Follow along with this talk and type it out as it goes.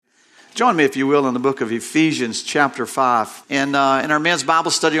Join me, if you will, in the book of Ephesians, chapter 5. And in our men's Bible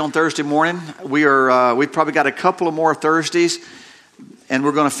study on Thursday morning, we've probably got a couple of more Thursdays, and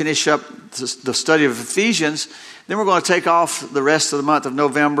we're going to finish up the study of Ephesians. Then we're going to take off the rest of the month of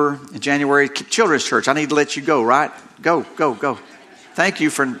November and January. Children's Church, I need to let you go, right? Go. Thank you,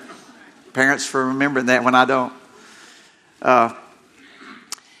 for parents, for remembering that when I don't. And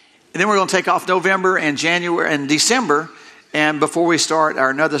then we're going to take off November and January and December. And before we start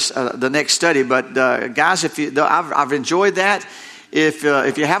the next study, but guys, I've enjoyed that. If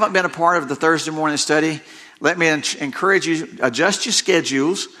you haven't been a part of the Thursday morning study, let me encourage you, adjust your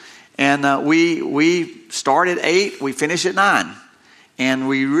schedules. And we start at 8, we finish at 9, and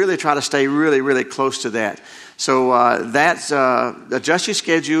we really try to stay really, really close to that. So adjust your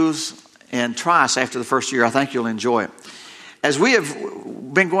schedules and try us after the first year. I think you'll enjoy it. As we have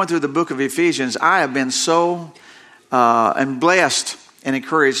been going through the book of Ephesians, I have been so and blessed and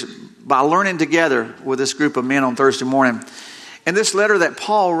encouraged by learning together with this group of men on Thursday morning. And this letter that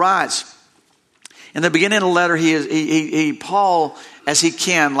Paul writes, in the beginning of the letter, Paul, as he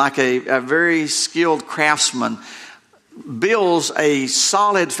can, like a very skilled craftsman, builds a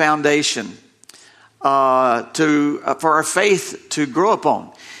solid foundation for our faith to grow upon.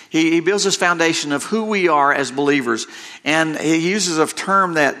 He builds this foundation of who we are as believers, and he uses a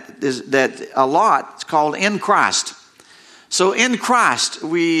term that a lot. It's called in Christ. So in Christ,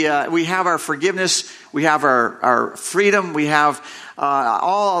 we have our forgiveness, we have our freedom, we have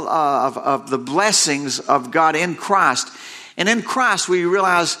all of the blessings of God in Christ. And in Christ, we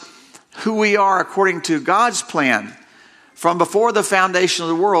realize who we are according to God's plan from before the foundation of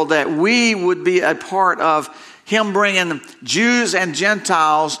the world, that we would be a part of Him bringing Jews and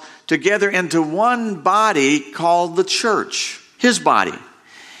Gentiles together into one body called the church, His body.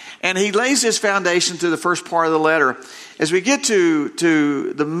 And he lays this foundation to the first part of the letter. As we get to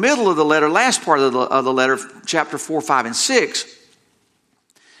the middle of the letter, last part of the letter, chapter 4, 5, and 6,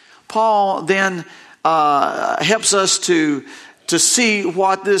 Paul then helps us to see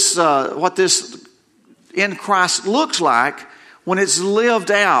what this in Christ looks like when it's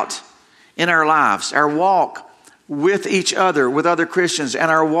lived out in our lives, our walk with each other, with other Christians, and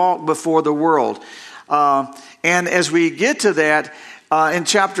our walk before the world. And as we get to that, in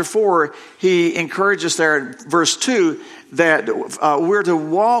chapter 4, he encourages there in verse 2 that we're to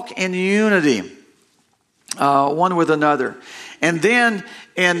walk in unity one with another. And then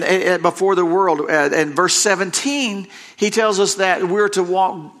before the world, in verse 17, he tells us that we're to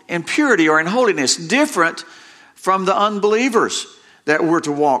walk in purity or in holiness, different from the unbelievers that we're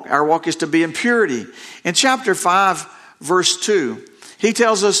to walk. Our walk is to be in purity. In chapter 5, verse 2, he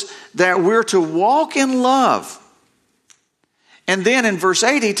tells us that we're to walk in love. And then in verse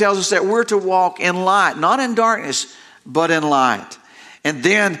 8, he tells us that we're to walk in light, not in darkness, but in light. And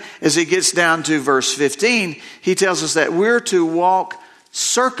then as he gets down to verse 15, he tells us that we're to walk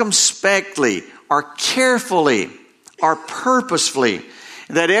circumspectly or carefully or purposefully.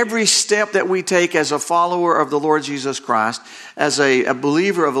 That every step that we take as a follower of the Lord Jesus Christ, as a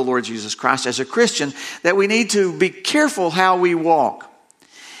believer of the Lord Jesus Christ, as a Christian, that we need to be careful how we walk.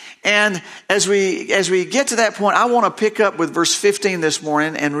 And as we get to that point, I want to pick up with verse 15 this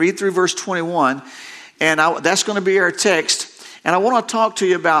morning and read through verse 21. And that's going to be our text. And I want to talk to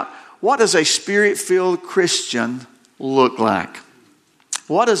you about, what does a Spirit-filled Christian look like?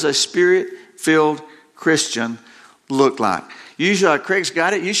 What does a Spirit-filled Christian look like? Usually, Craig's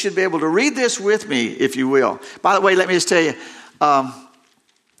got it. You should be able to read this with me, if you will. By the way, let me just tell you,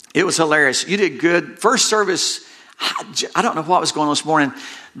 it was hilarious. You did good. First service, I don't know what was going on this morning.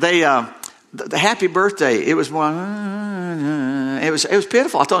 The happy birthday, it was more, it was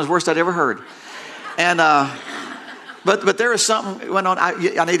pitiful. I thought it was the worst I'd ever heard. And but there was something went on.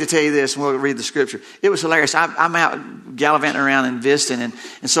 I need to tell you this, and we'll read the scripture. It was hilarious. I'm out gallivanting around and visiting,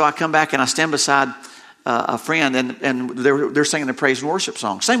 and so I come back and I stand beside a friend, and they're singing the praise and worship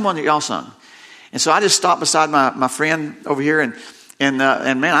song, same one that y'all sung. And so I just stopped beside my friend over here, and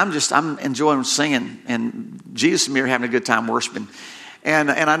man, I'm enjoying singing, and Jesus and me are having a good time worshiping.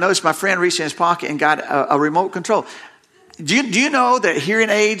 And I noticed my friend reached in his pocket and got a remote control. Do you know that hearing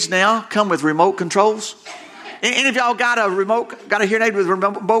aids now come with remote controls? Any of y'all got a hearing aid with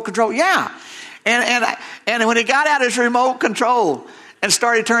remote control? Yeah. And when he got out his remote control and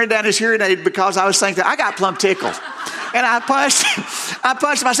started turning down his hearing aid, because I was thinking, I got plumb tickled. And I punched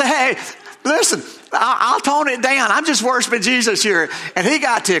him. I said, hey, listen, I'll tone it down. I'm just worshiping Jesus here. And he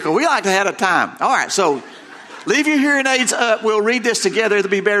got tickled. We like to have a time. All right, so leave your hearing aids up. We'll read this together.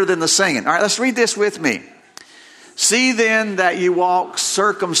 It'll be better than the singing. All right, let's read this with me. See then that you walk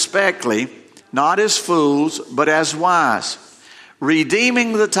circumspectly, not as fools, but as wise,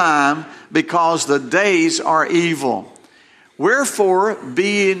 redeeming the time, because the days are evil. Wherefore,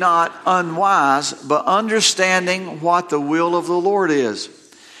 be ye not unwise, but understanding what the will of the Lord is.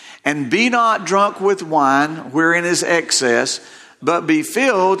 And be not drunk with wine, wherein is excess, but be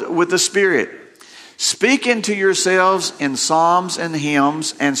filled with the Spirit, speaking to yourselves in psalms and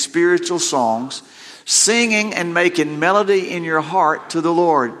hymns and spiritual songs, singing and making melody in your heart to the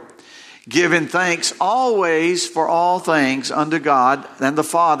Lord, giving thanks always for all things unto God and the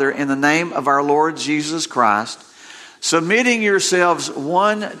Father in the name of our Lord Jesus Christ, submitting yourselves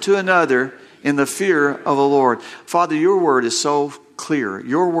one to another in the fear of the Lord. Father, your word is so clear.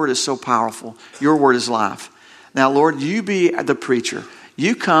 Your word is so powerful. Your word is life. Now, Lord, you be the preacher.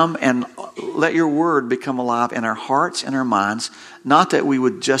 You come and let your word become alive in our hearts and our minds, not that we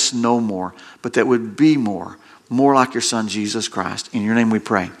would just know more, but that would be more like your Son, Jesus Christ. In your name we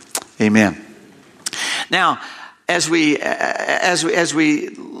pray. Amen. Now, as we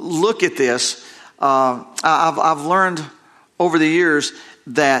look at this, I've learned over the years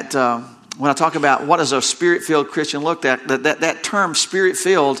that when I talk about what does a spirit-filled Christian look at, that term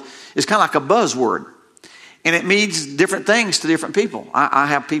spirit-filled is kind of like a buzzword. And it means different things to different people. I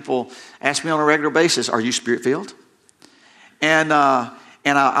have people ask me on a regular basis, are you spirit-filled? And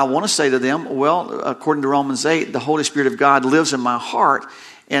I want to say to them, well, according to Romans 8, the Holy Spirit of God lives in my heart,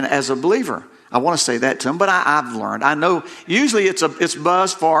 and as a believer, I want to say that to them. But I've learned, I know, usually it's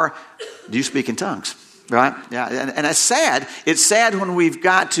buzz for, do you speak in tongues? Right? Yeah, and it's sad. It's sad when we've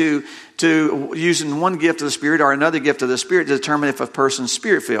got to using one gift of the Spirit or another gift of the Spirit to determine if a person's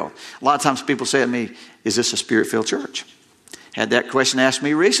spirit-filled. A lot of times people say to me, is this a spirit-filled church? Had that question asked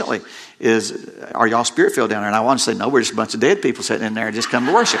me recently. Are y'all spirit-filled down there? And I want to say, no, we're just a bunch of dead people sitting in there and just come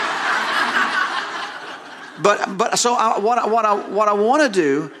to worship. But so what I want to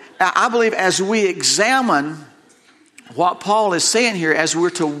do, I believe as we examine what Paul is saying here, as we're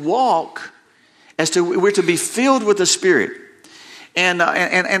to walk, we're to be filled with the Spirit. And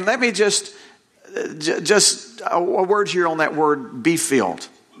let me just a word here on that word, be filled.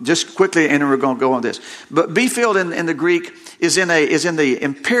 Just quickly, and we're going to go on this. But be filled in the Greek is in the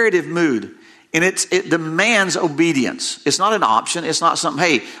imperative mood. And it demands obedience. It's not an option. It's not something,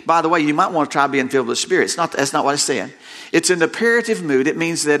 hey, by the way, you might want to try being filled with the Spirit. That's not what it's saying. It's an imperative mood. It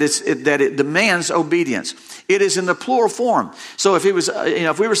means that it demands obedience. It is in the plural form. So if it was,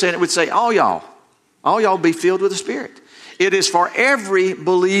 if we were saying it, would say, all y'all be filled with the Spirit. It is for every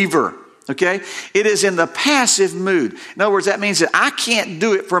believer. Okay? It is in the passive mood. In other words, that means that I can't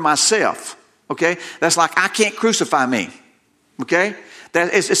do it for myself. Okay? That's like I can't crucify me. Okay?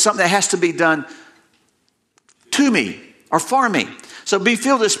 That is something that has to be done to me or for me. So be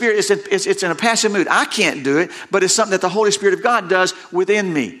filled with the Spirit, it's in a passive mood. I can't do it, but it's something that the Holy Spirit of God does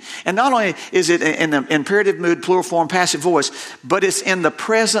within me. And not only is it in the imperative mood, plural form, passive voice, but it's in the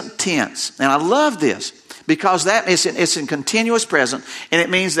present tense. And I love this because it's in continuous present, and it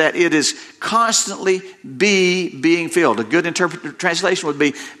means that it is constantly being filled. A good translation would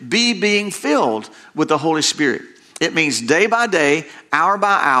be being filled with the Holy Spirit. It means day by day, hour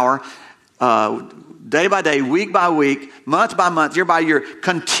by hour, day by day, week by week, month by month, year by year,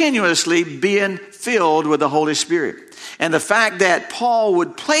 continuously being filled with the Holy Spirit. And the fact that Paul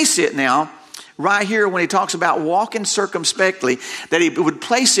would place it now, right here when he talks about walking circumspectly, that he would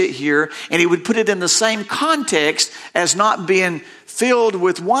place it here and he would put it in the same context as not being filled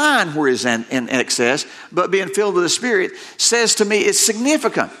with wine where it's in excess, but being filled with the Spirit, says to me it's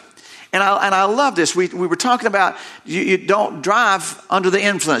significant. And I love this. We were talking about you don't drive under the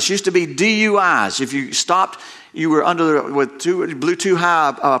influence. It used to be DUIs. If you stopped, you were blew too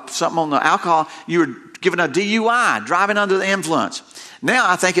high something on the alcohol, you were given a DUI, driving under the influence. Now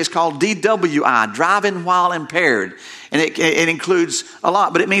I think it's called DWI, driving while impaired. And it includes a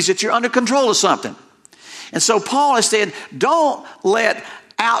lot, but it means that you're under control of something. And so Paul has said, don't let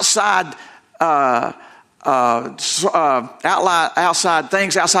outside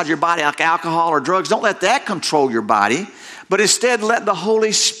things outside your body like alcohol or drugs, don't let that control your body, but instead let the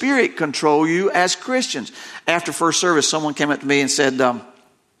Holy Spirit control you as Christians. After first service, someone came up to me and said,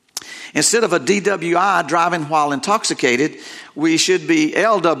 instead of a DWI, driving while intoxicated, we should be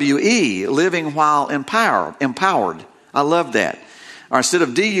LWE, living while empowered. I love that. Or instead of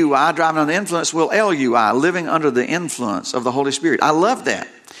DUI, driving under the influence, we'll LUI, living under the influence of the Holy Spirit. I love that.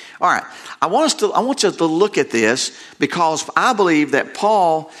 All right, I want you to look at this because I believe that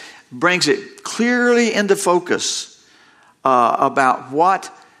Paul brings it clearly into focus about what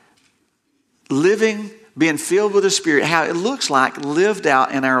being filled with the Spirit, how it looks like lived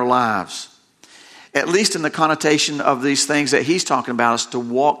out in our lives. At least in the connotation of these things that he's talking about, is to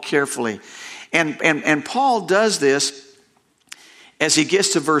walk carefully. And Paul does this as he gets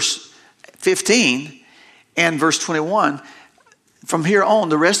to verse 15 and verse 21, from here on,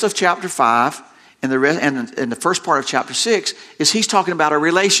 the rest of chapter 5 and the first part of chapter 6 is he's talking about our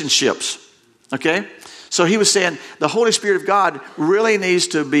relationships. Okay? So he was saying the Holy Spirit of God really needs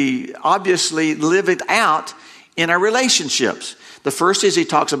to be obviously lived out in our relationships. The first is he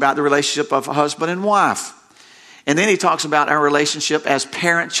talks about the relationship of husband and wife. And then he talks about our relationship as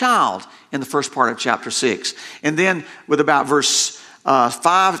parent-child in the first part of chapter 6. And then with about verse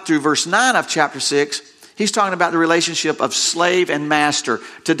 5 through verse 9 of chapter 6, he's talking about the relationship of slave and master.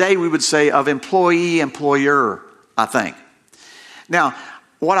 Today we would say of employee-employer, I think. Now,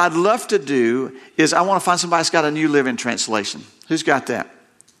 what I'd love to do is I want to find somebody that's got a New Living Translation. Who's got that?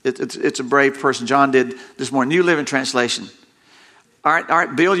 It's a brave person. John did this morning. New Living Translation. All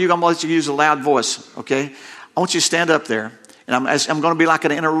right, Bill, I'm going to let you use a loud voice, okay? I want you to stand up there, and I'm going to be like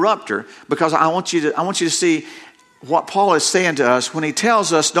an interrupter because I want you to see what Paul is saying to us when he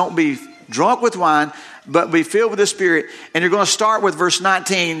tells us don't be drunk with wine, but be filled with the Spirit. And you're going to start with verse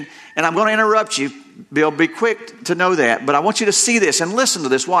 19, and I'm going to interrupt you, Bill. Be quick to know that, but I want you to see this and listen to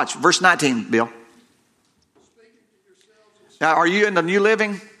this. Watch, verse 19, Bill. Now, are you in the New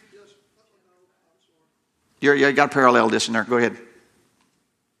Living? You got a parallel this in there. Go ahead.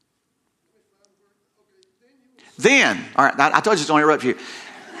 Then, all right, I told you to interrupt you.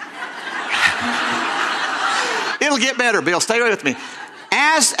 It'll get better, Bill. Stay with me.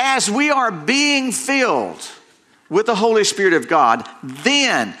 As we are being filled with the Holy Spirit of God,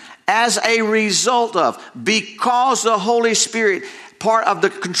 then as a result of, because the Holy Spirit, part of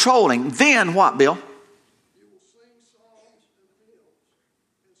the controlling, then what, Bill? You will sing songs and hymns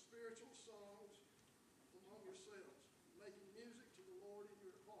and spiritual songs among yourselves, making music to the Lord in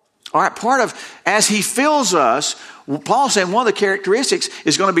your heart. All right, part of, as he fills us, Paul's saying one of the characteristics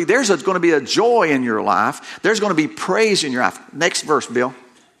is going to be, there's going to be a joy in your life. There's going to be praise in your life. Next verse, Bill.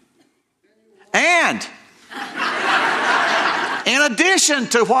 And in addition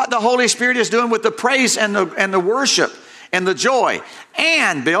to what the Holy Spirit is doing with the praise and the worship and the joy,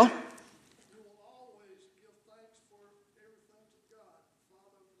 and, Bill, You will always give thanks for everything to God,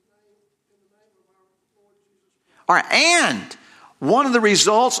 Father, in the name of our Lord Jesus Christ. all right, and one of the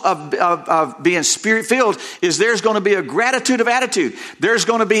results of being Spirit-filled is there's going to be a gratitude of attitude. There's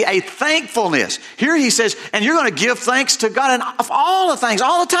going to be a thankfulness. Here he says, and you're going to give thanks to God and of all the things,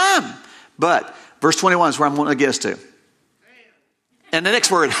 all the time. But verse 21 is where I'm wanting to get us to. And the next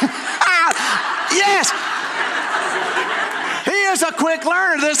word. Yes! He is a quick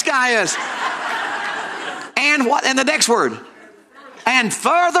learner, this guy is. And what? And the next word. And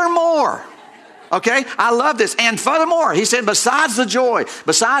furthermore. Okay, I love this. And furthermore, he said, besides the joy,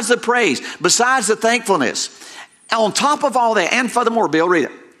 besides the praise, besides the thankfulness, on top of all that, and furthermore, Bill, read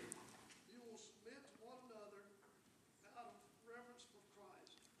it. You will submit one another out of reverence for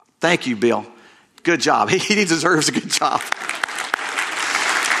Christ. Thank you, Bill. Good job. He deserves a good job.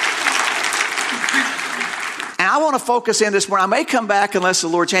 And I want to focus in this morning. I may come back, unless the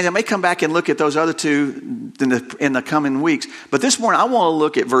Lord changes, I may come back and look at those other two in the coming weeks. But this morning, I want to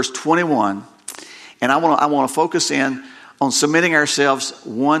look at verse 21. And I want to focus in on submitting ourselves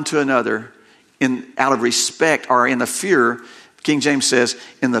one to another out of respect or in the fear, King James says,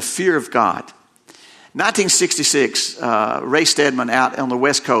 in the fear of God. 1966, Ray Stedman out on the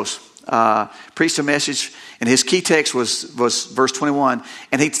West Coast preached a message, and his key text was verse 21.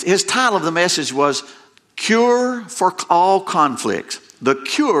 And his title of the message was Cure for All Conflicts. The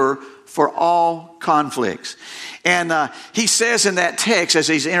Cure for All Conflicts. And he says in that text, as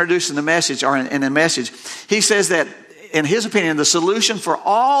he's introducing the message, or in the message, he says that, in his opinion, the solution for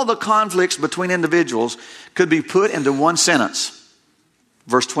all the conflicts between individuals could be put into one sentence.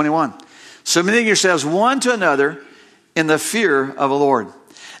 Verse 21. Submitting yourselves one to another in the fear of the Lord.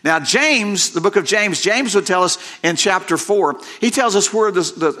 Now, James, the book of James would tell us in chapter 4, he tells us where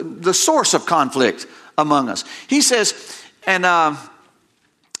the source of conflict among us. He says, and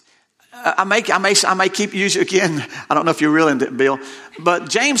I may keep using it again. I don't know if you're reeling it, Bill. But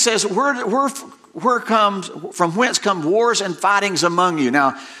James says, from whence come wars and fightings among you?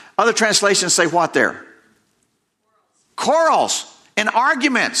 Now, other translations say what there? Quarrels and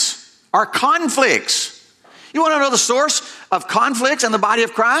arguments are conflicts. You want to know the source of conflicts in the body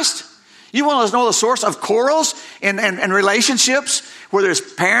of Christ? You want to know the source of quarrels and relationships where there's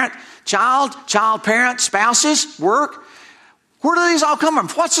parent, child, parent, spouses, work? Where do these all come from?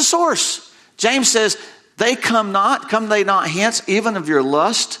 What's the source? James says, come they not hence, even of your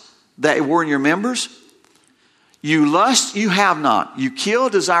lust that were in your members? You lust, you have not. You kill,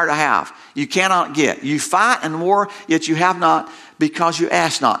 desire to have. You cannot get. You fight and war, yet you have not because you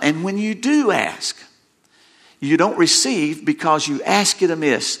ask not. And when you do ask, you don't receive because you ask it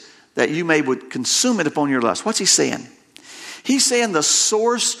amiss, that you may would consume it upon your lust. What's he saying? He's saying the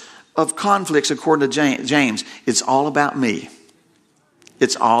source of conflicts, according to James, it's all about me.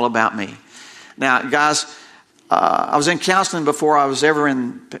 It's all about me. Now, guys, I was in counseling before I was ever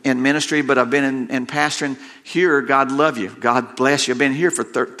in ministry, but I've been in pastoring here. God love you. God bless you. I've been here for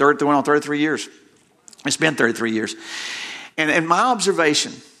 33 years. It's been 33 years. And my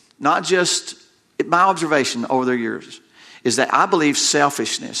observation, not just my observation over the years, is that I believe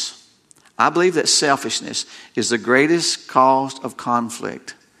that selfishness is the greatest cause of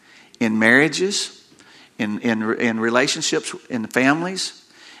conflict in marriages, in relationships, in families,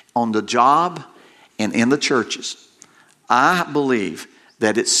 on the job, and in the churches. I believe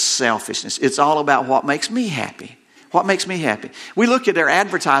that it's selfishness. It's all about what makes me happy. What makes me happy? We look at their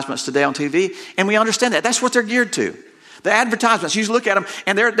advertisements today on TV, and we understand that. That's what they're geared to. The advertisements, you look at them,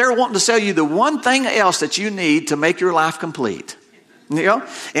 and they're wanting to sell you the one thing else that you need to make your life complete. You know?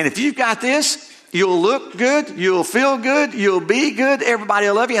 And if you've got this, you'll look good, you'll feel good, you'll be good, everybody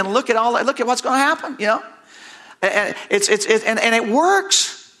will love you, and look at all that. Look at what's going to happen, you know? And it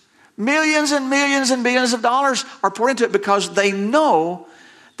works. Millions and millions and billions of dollars are poured into it because they know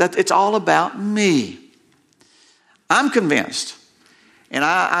that it's all about me. I'm convinced, and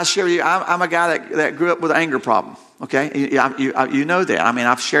I share with you, I'm a guy that grew up with an anger problem, okay? You know that. I mean,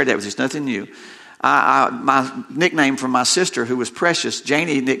 I've shared that with you. It's nothing new. My nickname from my sister, who was Precious,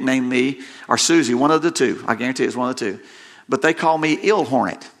 Janie nicknamed me, or Susie, one of the two. I guarantee it's one of the two. But they call me Ill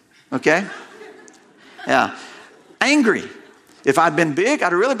Hornet, okay? Yeah. Angry. If I'd been big,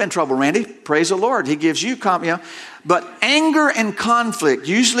 I'd have really been in trouble, Randy. Praise the Lord. He gives you, But anger and conflict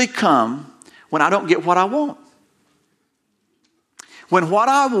usually come when I don't get what I want. When what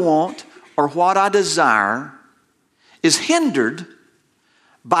I want or what I desire is hindered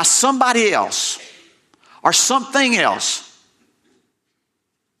by somebody else or something else.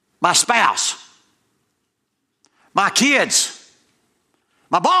 My spouse, my kids,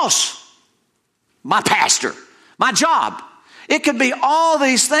 my boss, my pastor, my job. It could be all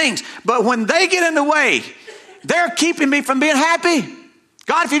these things. But when they get in the way, they're keeping me from being happy.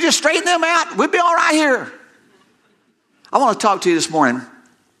 God, if you just straighten them out, we'd be all right here. I want to talk to you this morning.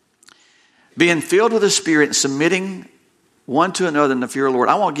 Being filled with the Spirit and submitting one to another in the fear of the Lord.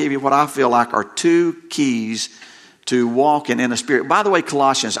 I want to give you what I feel like are two keys to walking in the Spirit. By the way,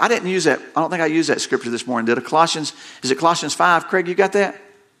 Colossians. I didn't use that. I don't think I used that scripture this morning. Did it? Colossians? Is it Colossians 5? Craig, you got that?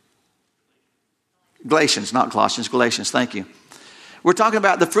 Galatians, not Colossians. Galatians. Thank you. We're talking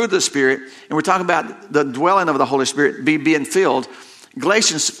about the fruit of the Spirit, and we're talking about the dwelling of the Holy Spirit, being filled.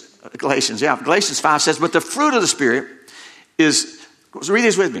 Galatians 5 says, but the fruit of the Spirit is, read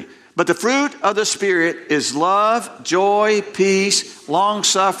this with me. But the fruit of the Spirit is love, joy, peace,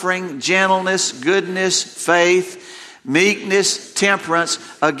 long-suffering, gentleness, goodness, faith, meekness, temperance.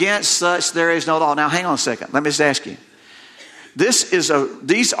 Against such there is no law. Now, hang on a second. Let me just ask you.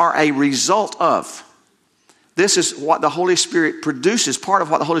 These are a result of. This is what the Holy Spirit produces, part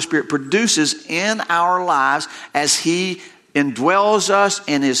of what the Holy Spirit produces in our lives as He indwells us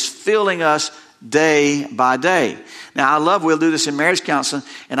and is filling us day by day. Now, we'll do this in marriage counseling,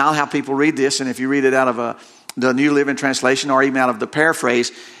 and I'll have people read this, and if you read it out of the New Living Translation or even out of the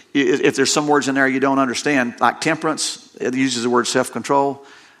paraphrase, if there's some words in there you don't understand, like temperance, it uses the word self-control.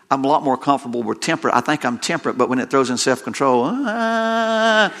 I'm a lot more comfortable with temperate. I think I'm temperate, but when it throws in self-control,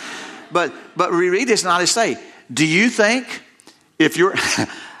 But we read this and I just say, do you think if you're,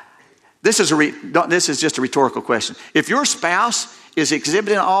 this is just a rhetorical question. If your spouse is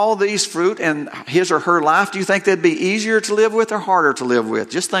exhibiting all these fruit in his or her life, do you think that'd be easier to live with or harder to live with?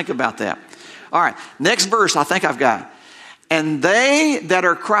 Just think about that. All right, next verse I think I've got. And they that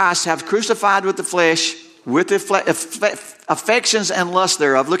are Christ have crucified with the flesh, with the affections and lust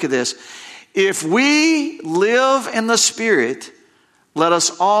thereof. Look at this. If we live in the Spirit, let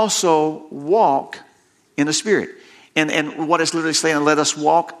us also walk in the Spirit. And what it's literally saying, let us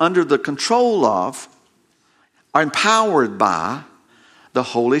walk under the control of, are empowered by the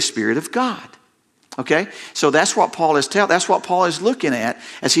Holy Spirit of God. Okay? So that's what Paul is looking at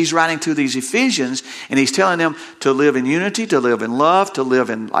as he's writing to these Ephesians, and he's telling them to live in unity, to live in love, to live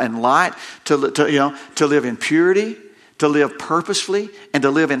in light, to live in purity, to live purposefully, and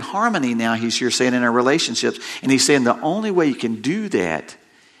to live in harmony now, he's here saying, in our relationships. And he's saying the only way you can do that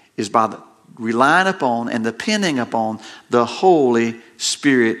is by relying upon and depending upon the Holy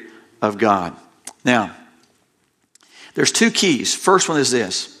Spirit of God. Now, there's two keys. First one is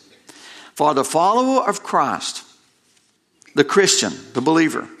this. For the follower of Christ, the Christian, the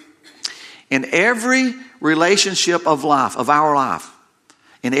believer, in every relationship of life,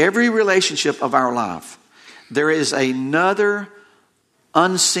 in every relationship of our life, there is another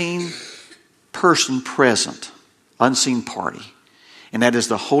unseen person present, unseen party. And that is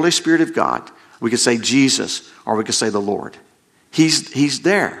the Holy Spirit of God. We could say Jesus, or we could say the Lord. He's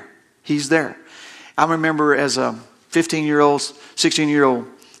there. He's there. I remember as a 15-year-old, 16-year-old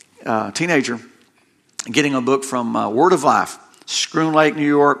teenager getting a book from Word of Life, Schroon Lake, New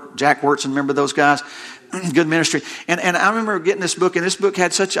York, Jack Wurtson, remember those guys? Good ministry. And I remember getting this book, and this book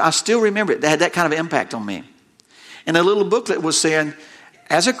had I still remember it, that had that kind of impact on me. And the little booklet was saying,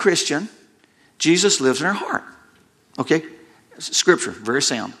 as a Christian, Jesus lives in our heart. Okay? Scripture, very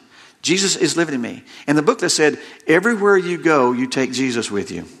sound. Jesus is living in me. And the booklet said, everywhere you go, you take Jesus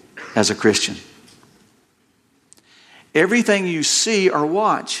with you as a Christian. Everything you see or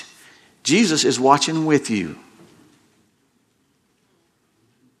watch, Jesus is watching with you.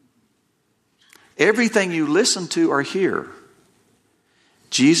 Everything you listen to or hear,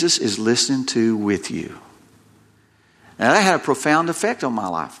 Jesus is listening to with you. Now that had a profound effect on my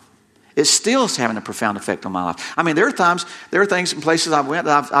life. It still is having a profound effect on my life. I mean, there are things and places I went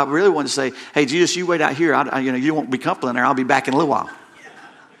that I really want to say, hey, Jesus, you wait out here. You won't be comfortable in there. I'll be back in a little while.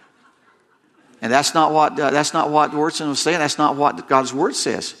 And that's not what Wurtson was saying. That's not what God's Word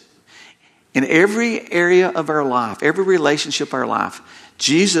says. In every area of our life, every relationship of our life,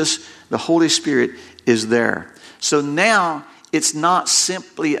 Jesus, the Holy Spirit, is there. So now it's not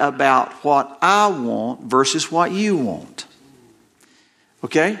simply about what I want versus what you want.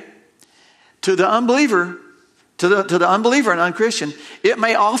 Okay? To the unbeliever, to the unbeliever and unchristian, it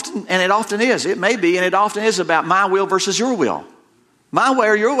may often, and it often is, it may be, and it often is about my will versus your will. My way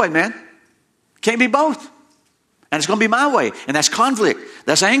or your way, man. Can't be both. And it's going to be my way. And that's conflict.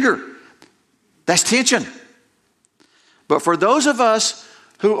 That's anger. That's tension. But for those of us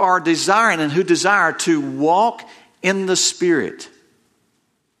who are desiring and who desire to walk in the Spirit,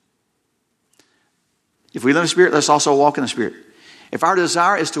 if we live in the Spirit, let's also walk in the Spirit. If our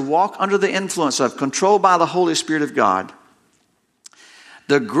desire is to walk under the influence of, controlled by the Holy Spirit of God,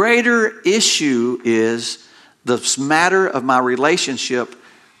 the greater issue is the matter of my relationship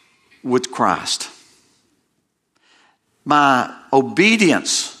with Christ. My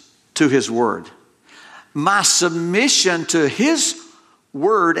obedience to His Word. My submission to His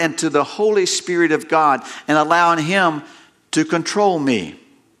Word and to the Holy Spirit of God and allowing Him to control me.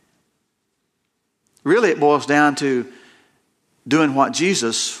 Really, it boils down to doing what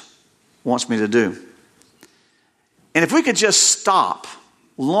Jesus wants me to do. And if we could just stop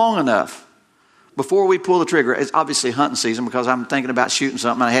long enough before we pull the trigger, it's obviously hunting season because I'm thinking about shooting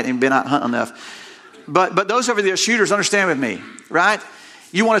something. I hadn't even been out hunting enough. But those over there shooters, understand with me, right?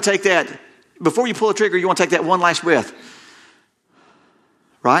 You want to take that, before you pull the trigger, you want to take that one last breath.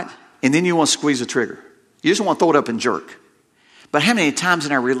 Right? And then you want to squeeze the trigger. You just want to throw it up and jerk. But how many times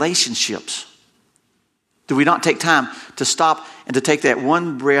in our relationships do we not take time to stop and to take that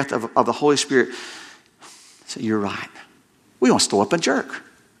one breath of the Holy Spirit? Say, you're right. We want to throw up and jerk.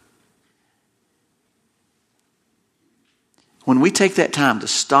 When we take that time to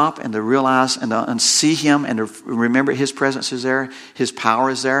stop and to realize and see Him and to remember His presence is there, His power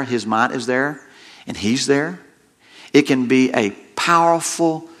is there, His might is there, and He's there, it can be a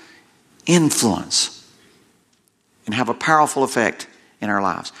powerful influence and have a powerful effect in our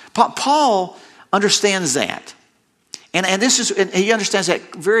lives. Paul understands that. And he understands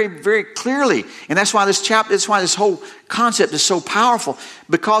that very, very clearly. And that's why that's why this whole concept is so powerful.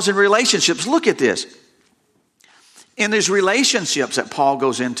 Because in relationships, look at this. In these relationships that Paul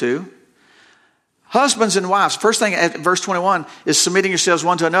goes into, husbands and wives, first thing at verse 21 is submitting yourselves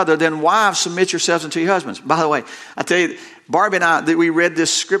one to another. Then wives, submit yourselves unto your husbands. By the way, I tell you, Barbie and I, we read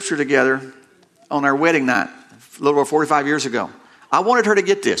this scripture together on our wedding night a little over 45 years ago. I wanted her to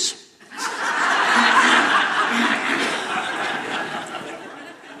get this.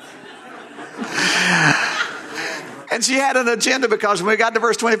 And she had an agenda because when we got to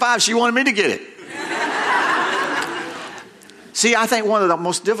verse 25, she wanted me to get it. See, I think one of the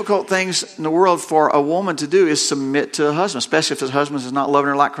most difficult things in the world for a woman to do is submit to a husband, especially if his husband is not loving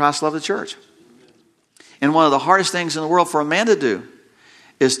her like Christ loved the church. And one of the hardest things in the world for a man to do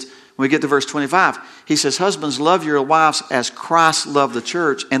is, when we get to verse 25, he says, husbands, love your wives as Christ loved the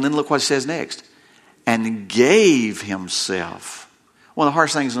church. And then look what he says next. And gave himself. One of the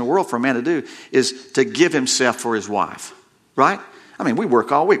hardest things in the world for a man to do is to give himself for his wife. Right? I mean, we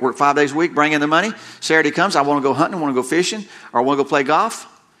work all week, work 5 days a week, bring in the money. Saturday comes, I want to go hunting, I want to go fishing, or I want to go play golf.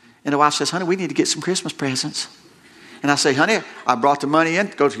 And the wife says, honey, we need to get some Christmas presents. And I say, honey, I brought the money in,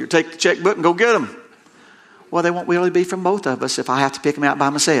 take the checkbook and go get them. Well, they won't really be from both of us if I have to pick them out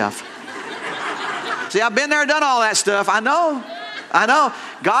by myself. See, I've been there and done all that stuff. I know. I know.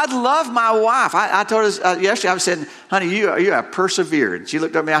 God loved my wife. I told her yesterday, I said, honey, you have persevered. She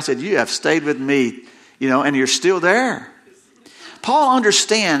looked at me, I said, you have stayed with me, and you're still there. Paul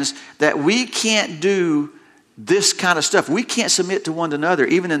understands that we can't do this kind of stuff. We can't submit to one another,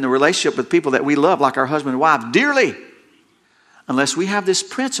 even in the relationship with people that we love, like our husband and wife, dearly, unless we have this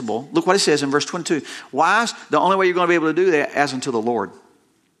principle. Look what it says in verse 22. Wives, the only way you're going to be able to do that as unto the Lord.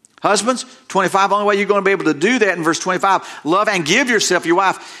 Husbands, 25, the only way you're going to be able to do that in verse 25, love and give yourself, your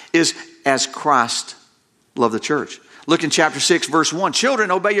wife, is as Christ loved the church. Look in chapter 6, verse 1.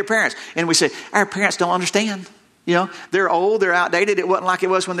 Children, obey your parents. And we say, our parents don't understand. They're old, they're outdated. It wasn't like it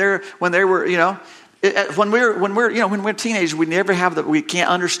was when they were, when we're teenagers, we can't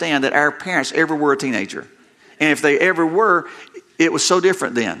understand that our parents ever were a teenager. And if they ever were, it was so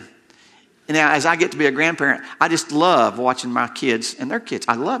different then. And now, as I get to be a grandparent, I just love watching my kids and their kids.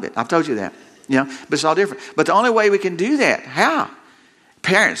 I love it. I've told you that. But it's all different. But the only way we can do that, how?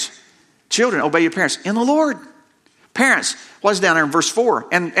 Parents, children, obey your parents in the Lord. Parents, what's down there in verse 4?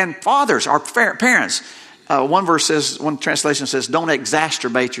 And fathers, our parents. One translation says, don't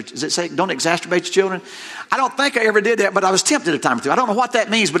exacerbate does it say, don't exacerbate your children? I don't think I ever did that, but I was tempted a time or two. I don't know what that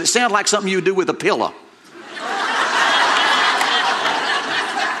means, but it sounds like something you would do with a pillow.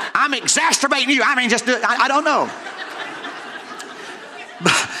 I'm exacerbating you. I don't know.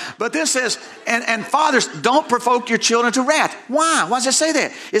 But this says, and fathers, don't provoke your children to wrath. Why? Why does it say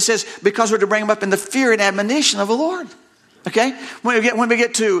that? It says, because we're to bring them up in the fear and admonition of the Lord. Okay? When we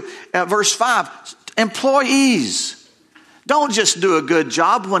get to verse 5, employees, don't just do a good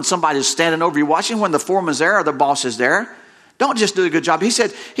job when somebody's standing over you watching, when the foreman's there or the boss is there. Don't just do a good job. He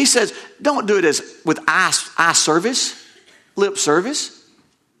says, don't do it with eye service, lip service.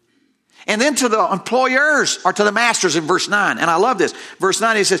 And then to the employers or to the masters in verse 9. And I love this. Verse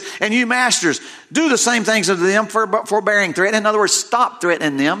 9, he says, and you masters, do the same things unto them, forbearing threatening. In other words, stop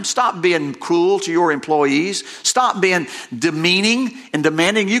threatening them. Stop being cruel to your employees. Stop being demeaning and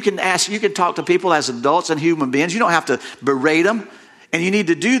demanding. You can talk to people as adults and human beings. You don't have to berate them. And you need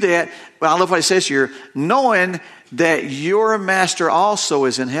to do that. Well, I love what it says here. Knowing that your master also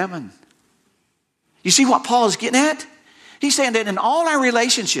is in heaven. You see what Paul is getting at? He's saying that in all our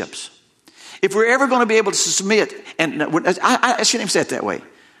relationships, if we're ever going to be able to submit, and I shouldn't even say it that way.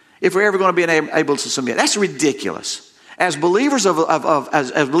 If we're ever going to be able to submit, that's ridiculous. As believers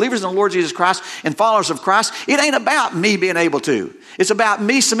as believers in the Lord Jesus Christ and followers of Christ, it ain't about me being able to. It's about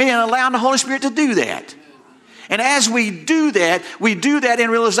me submitting and allowing the Holy Spirit to do that. And as we do that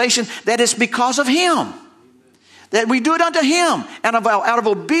in realization that it's because of Him. That we do it unto Him and out of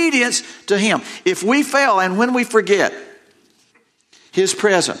obedience to Him. If we fail and when we forget His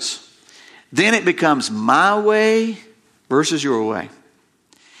presence, then it becomes my way versus your way.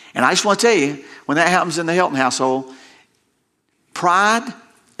 And I just want to tell you, when that happens in the Hilton household, pride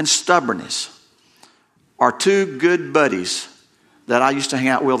and stubbornness are two good buddies that I used to hang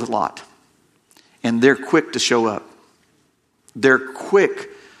out with a lot. And they're quick to show up. They're quick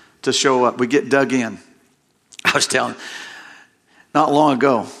to show up. We get dug in. I was telling, not long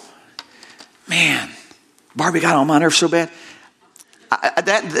ago, man, Barbie got on my nerves so bad.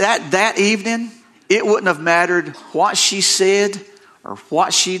 That evening, it wouldn't have mattered what she said or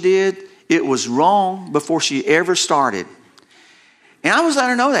what she did. It was wrong before she ever started. And I was letting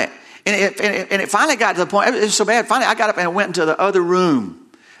her know that. And it finally got to the point, it was so bad, finally I got up and went into the other room.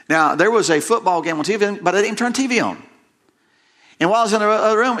 Now, there was a football game on TV, but I didn't turn TV on. And while I was in the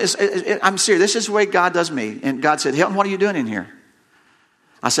other room, I'm serious, this is the way God does me. And God said, Hilton, what are you doing in here?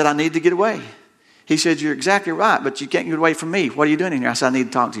 I said, I need to get away. He said, you're exactly right, but you can't get away from me. What are you doing in here? I said, I need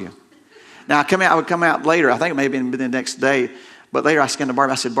to talk to you. Now, I would come out later. I think it may have been the next day. But later I scanned to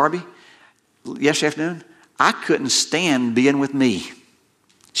Barbie. I said, Barbie, yesterday afternoon, I couldn't stand being with me.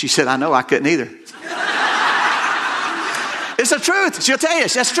 She said, I know, I couldn't either. It's the truth. She'll tell you,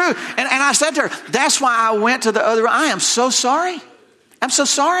 that's true. And I said to her, that's why I went to the other room. I am so sorry. I'm so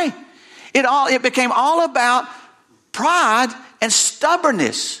sorry. It became all about pride and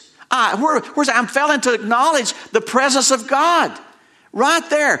stubbornness. I'm failing to acknowledge the presence of God right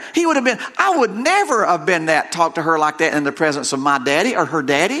there. I would never have been talk to her like that in the presence of my daddy or her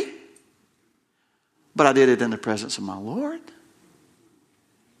daddy. But I did it in the presence of my Lord.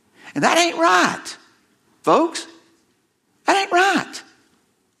 And that ain't right, folks. That ain't right.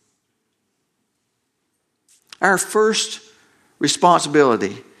 Our first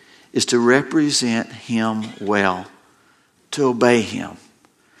responsibility is to represent Him well, to obey Him.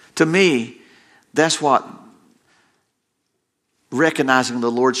 To me, that's what recognizing the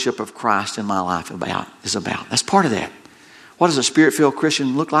Lordship of Christ in my life is about. That's part of that. What does a Spirit-filled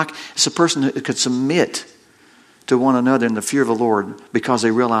Christian look like? It's a person who could submit to one another in the fear of the Lord because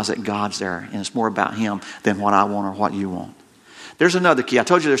they realize that God's there and it's more about Him than what I want or what you want. There's another key. I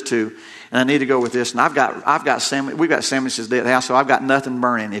told you there's two, and I need to go with this. And we've got sandwiches at the house, so I've got nothing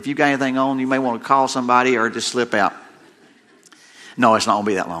burning. If you got anything on, you may want to call somebody or just slip out. No, it's not going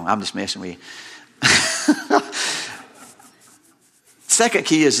to be that long. I'm just messing with you. Second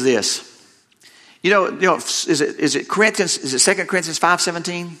key is this. You know, is it Corinthians? Is it 2 Corinthians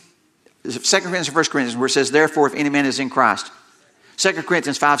 5:17? Is it 2 Corinthians or 1 Corinthians where it says, therefore, if any man is in Christ? 2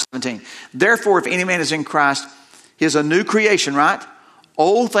 Corinthians 5:17. Therefore, if any man is in Christ, he is a new creation, right?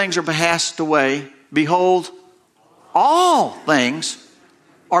 Old things are passed away. Behold, all things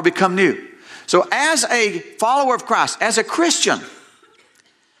are become new. So as a follower of Christ, as a Christian,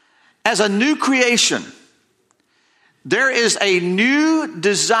 as a new creation, there is a new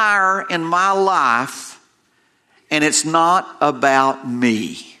desire in my life, and it's not about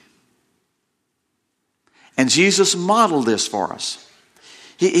me. And Jesus modeled this for us.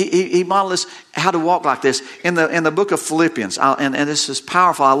 He modeled us how to walk like this in the book of Philippians. And this is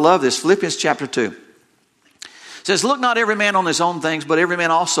powerful. I love this. Philippians chapter 2. It says, look not every man on his own things, but every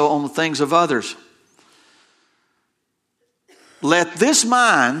man also on the things of others. Let this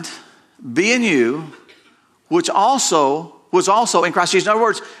mind be in you, which also was also in Christ Jesus. In other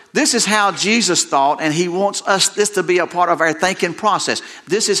words, this is how Jesus thought, and He wants us this to be a part of our thinking process.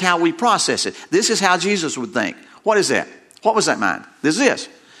 This is how we process it. This is how Jesus would think. What is that? What was that mind? This is this.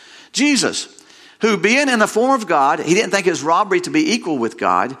 Jesus, who being in the form of God, He didn't think it was robbery to be equal with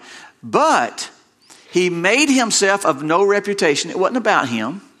God, but He made Himself of no reputation. It wasn't about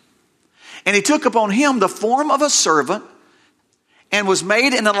Him. And He took upon Him the form of a servant and was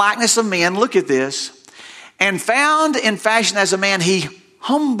made in the likeness of men. Look at this. And found in fashion as a man, He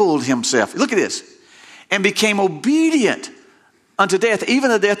humbled Himself. Look at this. And became obedient unto death,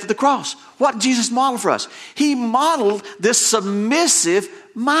 even the death of the cross. What did Jesus model for us? He modeled this submissive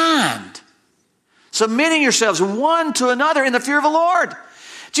mind. Submitting yourselves one to another in the fear of the Lord.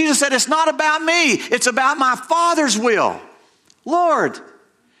 Jesus said, it's not about me. It's about my Father's will. Lord,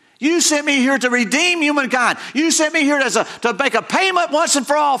 You sent me here to redeem humankind. You sent me here to make a payment once and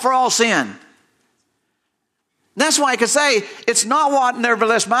for all sin. That's why I could say, it's not what,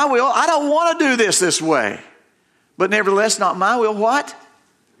 nevertheless, my will. I don't want to do this way. But nevertheless, not my will. What?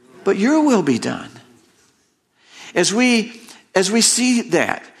 But Your will be done. As we see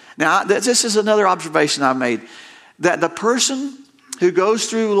that. Now, this is another observation I've made. That the person who goes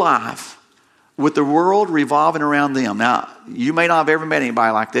through life with the world revolving around them. Now, you may not have ever met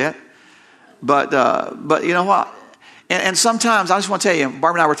anybody like that. But you know what? And sometimes, I just want to tell you,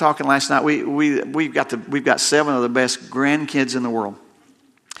 Barbara and I were talking last night. We've got 7 of the best grandkids in the world,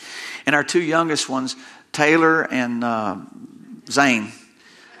 and our 2 youngest ones, Taylor and Zane.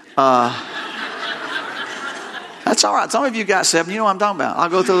 That's all right. Some of you got 7. You know what I'm talking about. I'll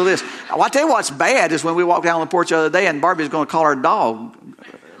go through the list. Well, I tell you what's bad is when we walked down on the porch the other day, and Barbie was going to call her dog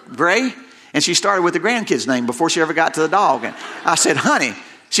Gray, and she started with the grandkid's name before she ever got to the dog. And I said, "Honey,"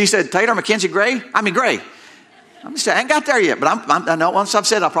 she said, "Taylor Mackenzie Gray." I mean Gray. I ain't got there yet, but I know once I've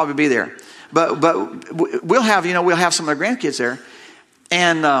said I'll probably be there. But we'll have some of the grandkids there,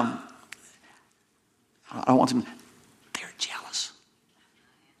 and I don't want them. They're jealous.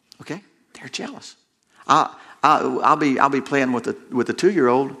 Okay, they're jealous. I'll be playing with the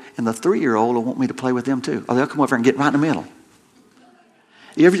 2-year-old, and the 3-year-old will want me to play with them too. Or they'll come over and get right in the middle.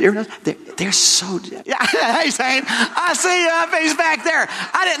 You ever know? They're so. Yeah, hey, Zane, I see you. He's back there.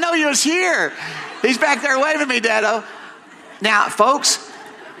 I didn't know you was here. He's back there waving at me, Dado. Now, folks,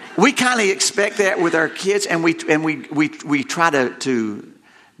 we kind of expect that with our kids, and we try to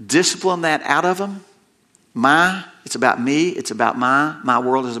discipline that out of them. It's about me. It's about my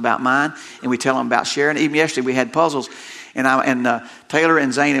world is about mine, and we tell them about sharing. Even yesterday, we had puzzles, and Taylor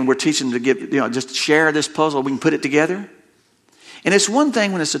and Zane, and we're teaching them to just share this puzzle. We can put it together. And it's one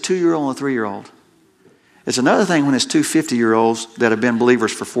thing when it's a 2-year-old and a 3-year-old. It's another thing when it's 2 50-year-olds that have been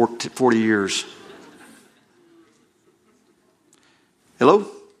believers for 40 years. Hello?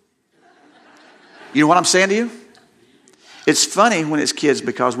 You know what I'm saying to you? It's funny when it's kids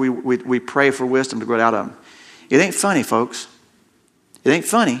because we pray for wisdom to grow out of them. It ain't funny, folks. It ain't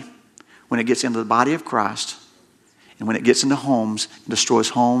funny when it gets into the body of Christ and when it gets into homes and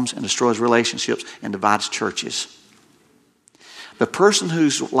destroys relationships and divides churches. The person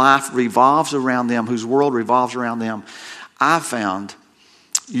whose life revolves around them, whose world revolves around them, I've found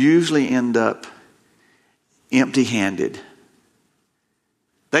usually end up empty-handed.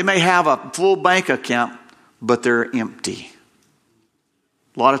 They may have a full bank account, but they're empty.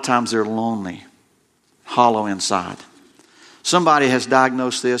 A lot of times they're lonely, hollow inside. Somebody has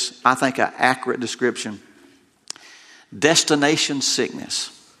diagnosed this. I think an accurate description destination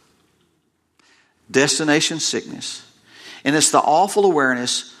sickness. Destination sickness. And it's the awful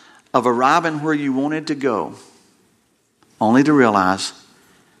awareness of arriving where you wanted to go, only to realize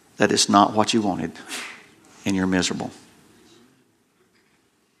that it's not what you wanted, and you're miserable.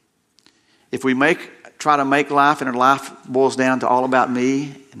 If we try to make life, and our life boils down to all about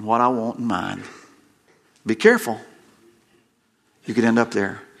me and what I want in mind, be careful. You could end up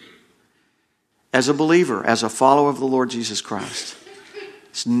there. As a believer, as a follower of the Lord Jesus Christ,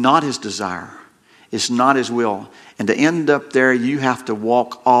 it's not His desire. It's not His will. And to end up there, you have to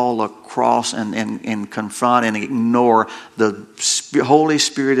walk all across and confront and ignore the Holy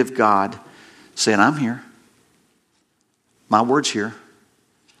Spirit of God saying, I'm here. My word's here.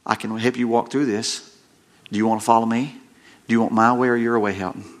 I can help you walk through this. Do you want to follow me? Do you want my way or your way,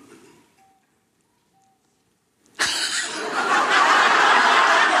 Helton?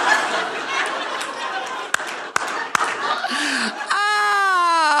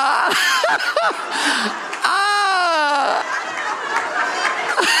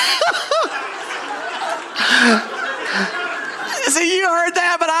 See, you heard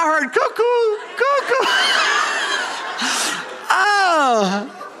that, but I heard cuckoo, cuckoo. Oh.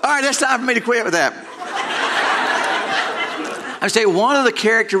 All right, it's time for me to quit with that. I say one of the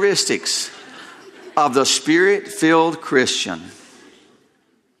characteristics of the Spirit-filled Christian.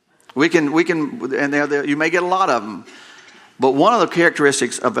 We can, and you may get a lot of them, but one of the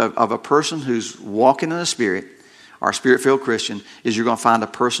characteristics of a person who's walking in the Spirit, or Spirit-filled Christian, is you're going to find a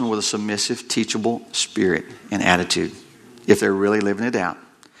person with a submissive, teachable spirit and attitude, if they're really living it out.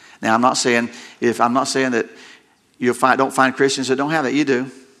 Now, I'm not saying that don't find Christians that don't have that. You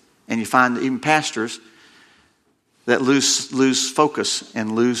do, and you find even pastors that lose focus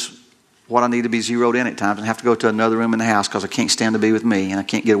and lose what I need to be zeroed in at times, and have to go to another room in the house because I can't stand to be with me, and I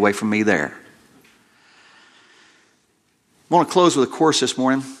can't get away from me there. I want to close with a course this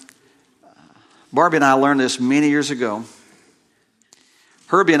morning. Barbie and I learned this many years ago.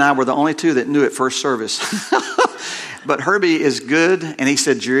 Herbie and I were the only two that knew it first service. But Herbie is good, and he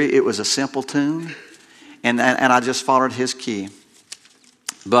said, Jerry, it was a simple tune, and I just followed his key.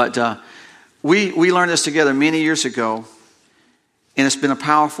 But we learned this together many years ago, and it's been a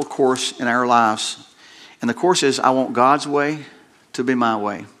powerful course in our lives. And the course is, I want God's way to be my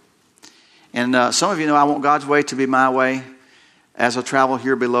way. And some of you know I want God's way to be my way as I travel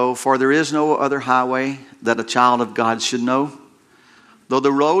here below. For there is no other highway that a child of God should know. Though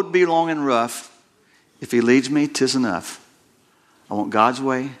the road be long and rough, if He leads me, 'tis enough. I want God's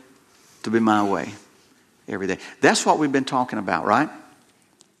way to be my way every day. That's what we've been talking about, right?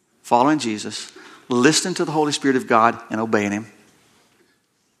 Following Jesus, listening to the Holy Spirit of God, and obeying Him.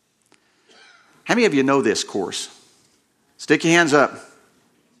 How many of you know this course? Stick your hands up.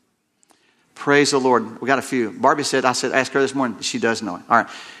 Praise the Lord. We got a few. Barbie said, ask her this morning. She does know it. All right.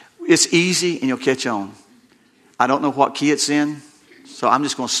 It's easy and you'll catch on. I don't know what key it's in, so I'm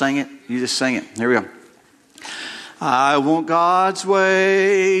just going to sing it. You just sing it. Here we go. I want God's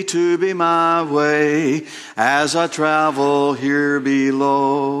way to be my way as I travel here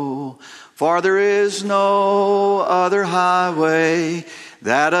below. For there is no other highway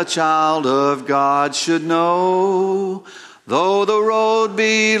that a child of God should know. Though the road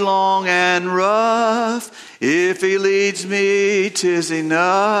be long and rough, if He leads me, 'tis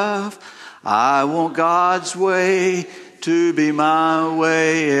enough. I want God's way to be my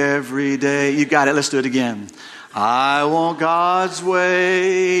way every day. You got it. Let's do it again. I want God's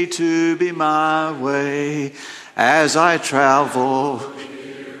way to be my way as I travel.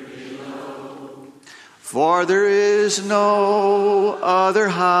 For there is no other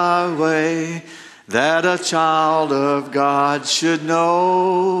highway that a child of God should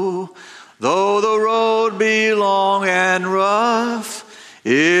know. Though the road be long and rough,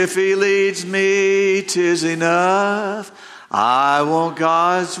 if He leads me, 'tis enough. I want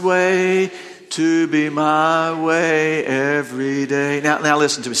God's way to be my way every day. Now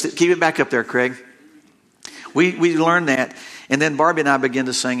listen to me. Keep it back up there, Craig. We learned that, and then Barbie and I began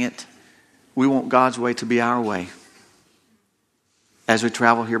to sing it. We want God's way to be our way as we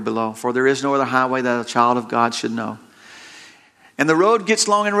travel here below. For there is no other highway that a child of God should know. And the road gets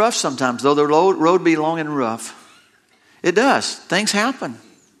long and rough sometimes. Though the road be long and rough, it does. Things happen.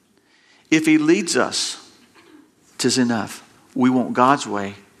 If He leads us, 'tis enough. We want God's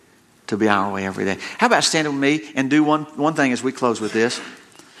way to be our way every day. How about standing with me and do one thing as we close with this?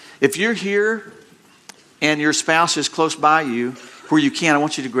 If you're here and your spouse is close by you, where you can, I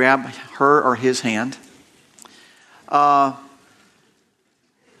want you to grab her or his hand.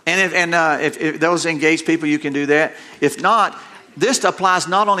 If those engaged people, you can do that. If not, this applies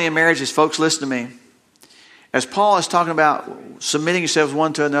not only in marriages, folks, listen to me. As Paul is talking about submitting yourselves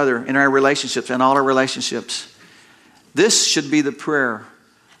one to another in our relationships and all our relationships, this should be the prayer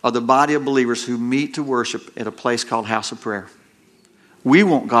of the body of believers who meet to worship at a place called House of Prayer. We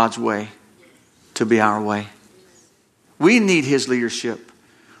want God's way to be our way. We need His leadership.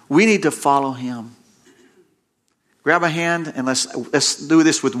 We need to follow Him. Grab a hand and let's do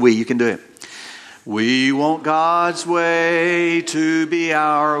this with we. You can do it. We want God's way to be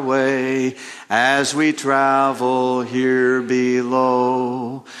our way as we travel here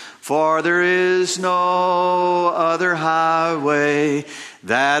below. For there is no other highway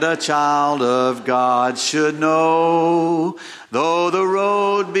that a child of God should know. Though the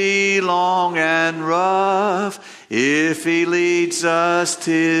road be long and rough, if He leads us,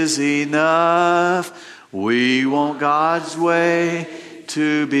 'tis enough. We want God's way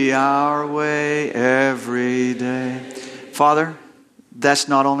to be our way every day. Father, that's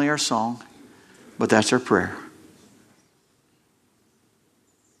not only our song, but that's our prayer.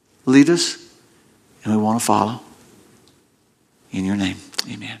 Lead us, and we want to follow. In your name,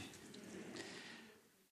 amen.